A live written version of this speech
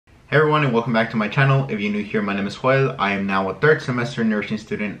Hey everyone, and welcome back to my channel. If you're new here, my name is Joel. I am now a third semester nursing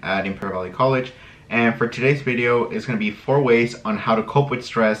student at Imperial Valley College, and for today's video is going to be 4 ways on how to cope with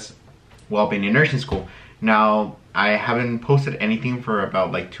stress while being in nursing school. Now, I haven't posted anything for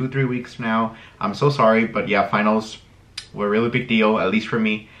about like 2-3 weeks now. I'm so sorry, but yeah, finals were a really big deal, at least for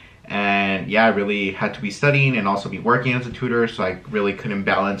me. And yeah, I really had to be studying and also be working as a tutor, so I really couldn't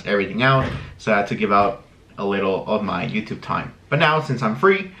balance everything out. So I had to give out a little of my YouTube time. But now, since I'm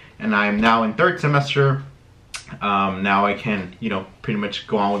free and I'm now in 3rd semester, now I can, pretty much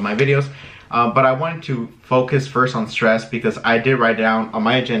go on with my videos. But I wanted to focus first on stress because I did write down on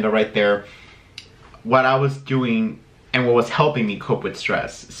my agenda right there what I was doing and what was helping me cope with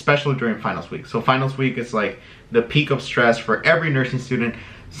stress, especially during finals week. So finals week is like the peak of stress for every nursing student.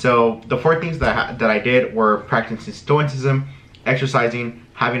 So the 4 things that I did were practicing stoicism, exercising,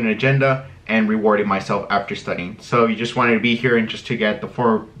 having an agenda, and rewarding myself after studying. So you just wanted to be here and just to get the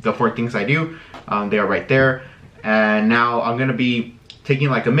four things I do. They are right there. And now I'm gonna be taking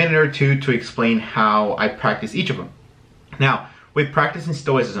like a minute or two to explain how I practice each of them. Now, with practicing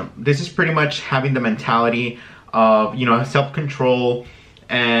stoicism, this is pretty much having the mentality of, self-control.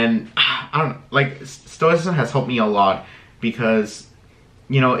 And I don't know, like stoicism has helped me a lot because,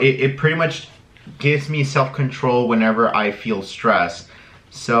 it pretty much gives me self-control whenever I feel stress.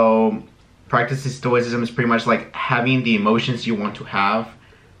 So practicing stoicism is pretty much like having the emotions you want to have.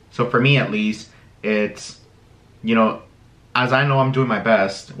 So for me at least, it's, as I know I'm doing my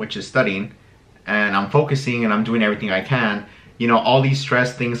best, which is studying, and I'm focusing and I'm doing everything I can, all these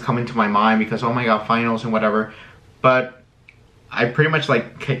stress things come into my mind because, oh my god, finals and whatever. But I pretty much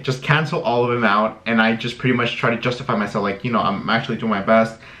like just cancel all of them out, and I just pretty much try to justify myself like, I'm actually doing my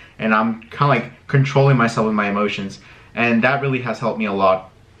best, and I'm kind of like controlling myself with my emotions. And that really has helped me a lot.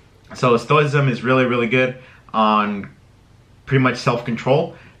 So stoicism is really, really good on pretty much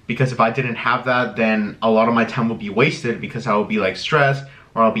self-control, because if I didn't have that, then a lot of my time would be wasted because I would be like stressed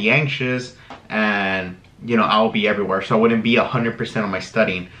or I'll be anxious, and I'll be everywhere. So I wouldn't be 100% on my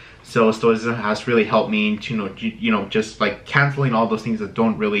studying. So stoicism has really helped me to, just like canceling all those things that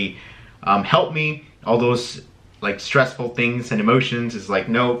don't really help me. All those like stressful things and emotions is like,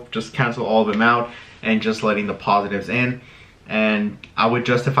 no, just cancel all of them out and just letting the positives in. And I would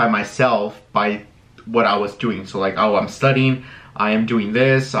justify myself by what I was doing. So like, oh, I'm studying, I am doing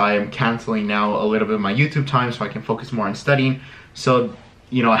this, I am canceling now a little bit of my YouTube time so I can focus more on studying. So,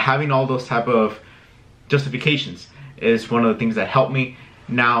 having all those type of justifications is one of the things that helped me.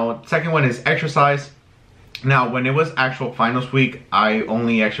 Now, second one is exercise. Now, when it was actual finals week, I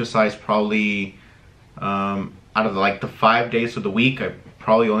only exercised probably, out of like the 5 days of the week, I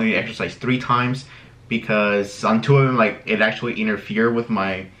probably only exercised 3 times, because on 2 of them, like, it actually interfered with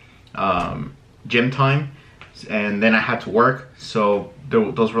my gym time, and then I had to work. So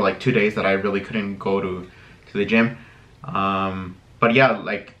those were like 2 days that I really couldn't go to the gym. But yeah,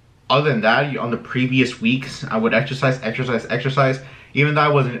 like, other than that, on the previous weeks, I would exercise, even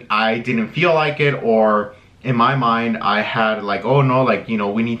though I didn't feel like it, or in my mind, I had like, oh no, like,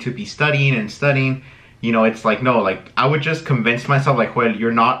 we need to be studying. It's like, no, like, I would just convince myself like, well,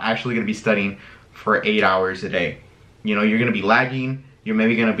 you're not actually gonna be studying for 8 hours a day. You're gonna be lagging. You're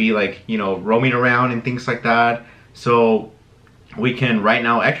maybe gonna be like, roaming around and things like that. So we can right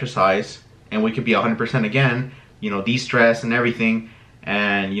now exercise, and we could be 100% again, de-stress and everything,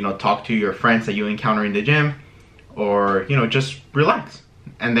 and talk to your friends that you encounter in the gym, or just relax.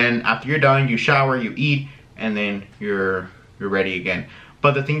 And then after you're done, you shower, you eat, and then you're ready again.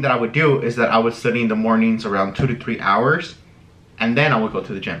 But the thing that I would do is that I would study in the mornings around 2 to 3 hours, and then I would go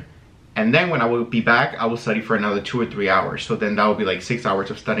to the gym. And then when I would be back, I would study for another 2 or 3 hours. So then that would be like 6 hours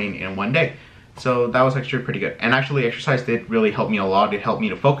of studying in one day. So that was actually pretty good. And actually, exercise did really help me a lot. It helped me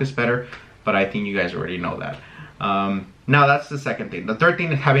to focus better, but I think you guys already know that. Now that's the second thing. The third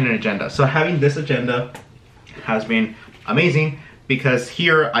thing is having an agenda. So having this agenda has been amazing, because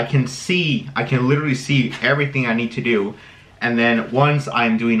here I can literally see everything I need to do. And then once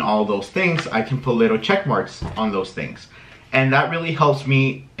I'm doing all those things, I can put little check marks on those things. And that really helps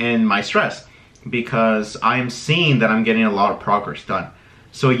me in my stress, because I am seeing that I'm getting a lot of progress done.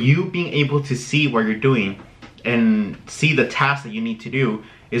 So you being able to see what you're doing and see the tasks that you need to do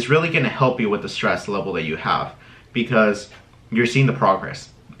is really going to help you with the stress level that you have, because you're seeing the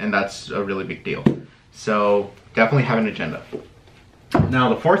progress, and that's a really big deal. So definitely have an agenda. Now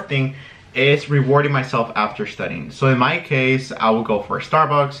the 4th thing is rewarding myself after studying. So in my case, I will go for a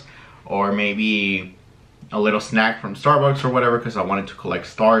Starbucks, or maybe a little snack from Starbucks or whatever, because I wanted to collect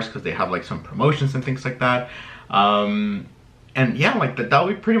stars, because they have like some promotions and things like that. And yeah, like that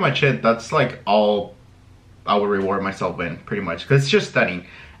would be pretty much it. That's like all I would reward myself in, pretty much, because it's just studying.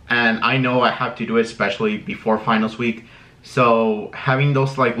 and I know I have to do it, especially before finals week. So having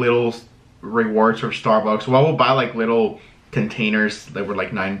those like little rewards from Starbucks, well, I will buy like little containers that were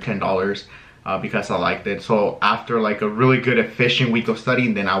like $9-10 because I liked it. So after like a really good efficient week of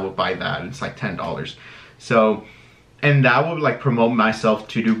studying, then I would buy that. It's like $10. So, and that would like promote myself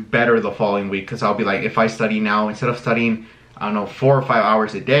to do better the following week, because I'll be like, if I study now, instead of studying, I don't know, 4 or 5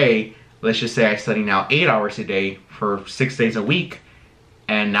 hours a day, let's just say I study now 8 hours a day for 6 days a week,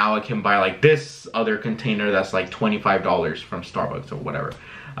 and now I can buy like this other container that's like $25 from Starbucks or whatever,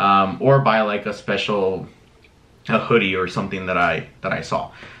 or buy like a special hoodie or something that I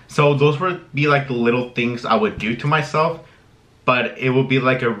saw. So those would be like the little things I would do to myself, but it would be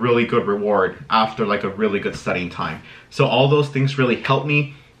like a really good reward after like a really good studying time. So all those things really help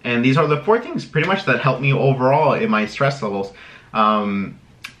me, and these are the 4 things pretty much that help me overall in my stress levels.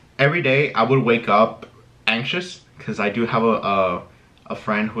 Every day I would wake up anxious, because I do have a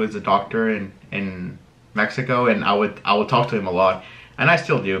friend who is a doctor in Mexico, and I would talk to him a lot, and I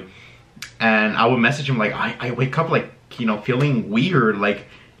still do. And I would message him like, I wake up like, you know, feeling weird, like,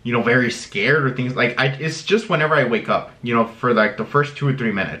 you know, very scared or things like, it's just whenever I wake up, you know, for like the first 2 or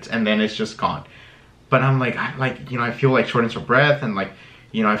 3 minutes, and then it's just gone. But I'm like, you know, I feel like shortness of breath, and like,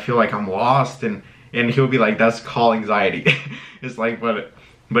 you know, I feel like I'm lost, and he'll be like, that's called anxiety. It's like,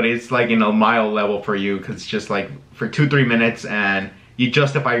 but it's like, you know, mild level for you, because it's just like for 2-3 minutes, and you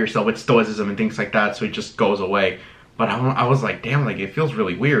justify yourself with stoicism and things like that, so it just goes away. But I was like, damn, like it feels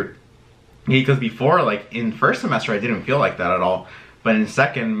really weird. Because before, like in first semester, I didn't feel like that at all. But in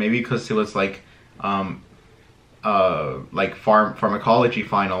second, maybe because it was like pharmacology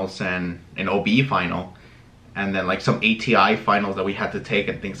finals and an OB final, and then like some ATI finals that we had to take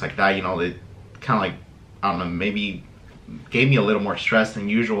and things like that, you know, it kind of like, I don't know, maybe gave me a little more stress than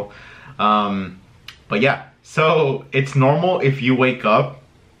usual. But yeah, so it's normal if you wake up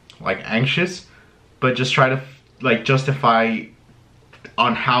like anxious, but just try to like justify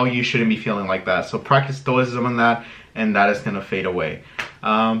on how you shouldn't be feeling like that. So practice stoicism on that, and that is gonna fade away.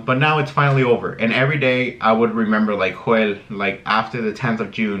 But now it's finally over, and every day I would remember like, Joel, like after the 10th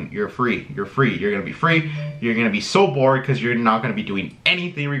of June, you're free, you're gonna be free, you're gonna be so bored because you're not gonna be doing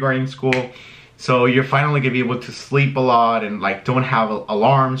anything regarding school. So you're finally gonna be able to sleep a lot and like don't have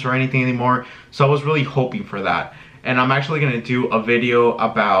alarms or anything anymore. So I was really hoping for that, and I'm actually gonna do a video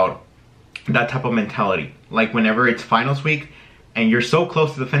about that type of mentality. Like whenever it's finals week and you're so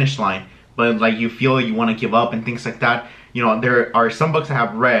close to the finish line, but like you feel you want to give up and things like that, you know, there are some books I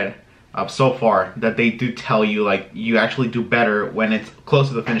have read so far that they do tell you like you actually do better when it's close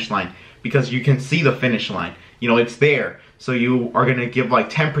to the finish line, because you can see the finish line, you know, it's there. So you are gonna give like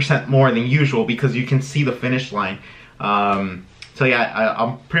 10% more than usual because you can see the finish line. So yeah,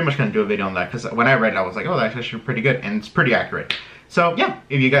 I'm pretty much gonna do a video on that, because when I read it I was like, oh, that's actually pretty good, and it's pretty accurate. So yeah,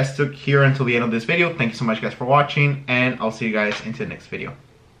 if you guys took here until the end of this video, thank you so much guys for watching, and I'll see you guys into the next video.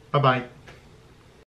 Bye bye.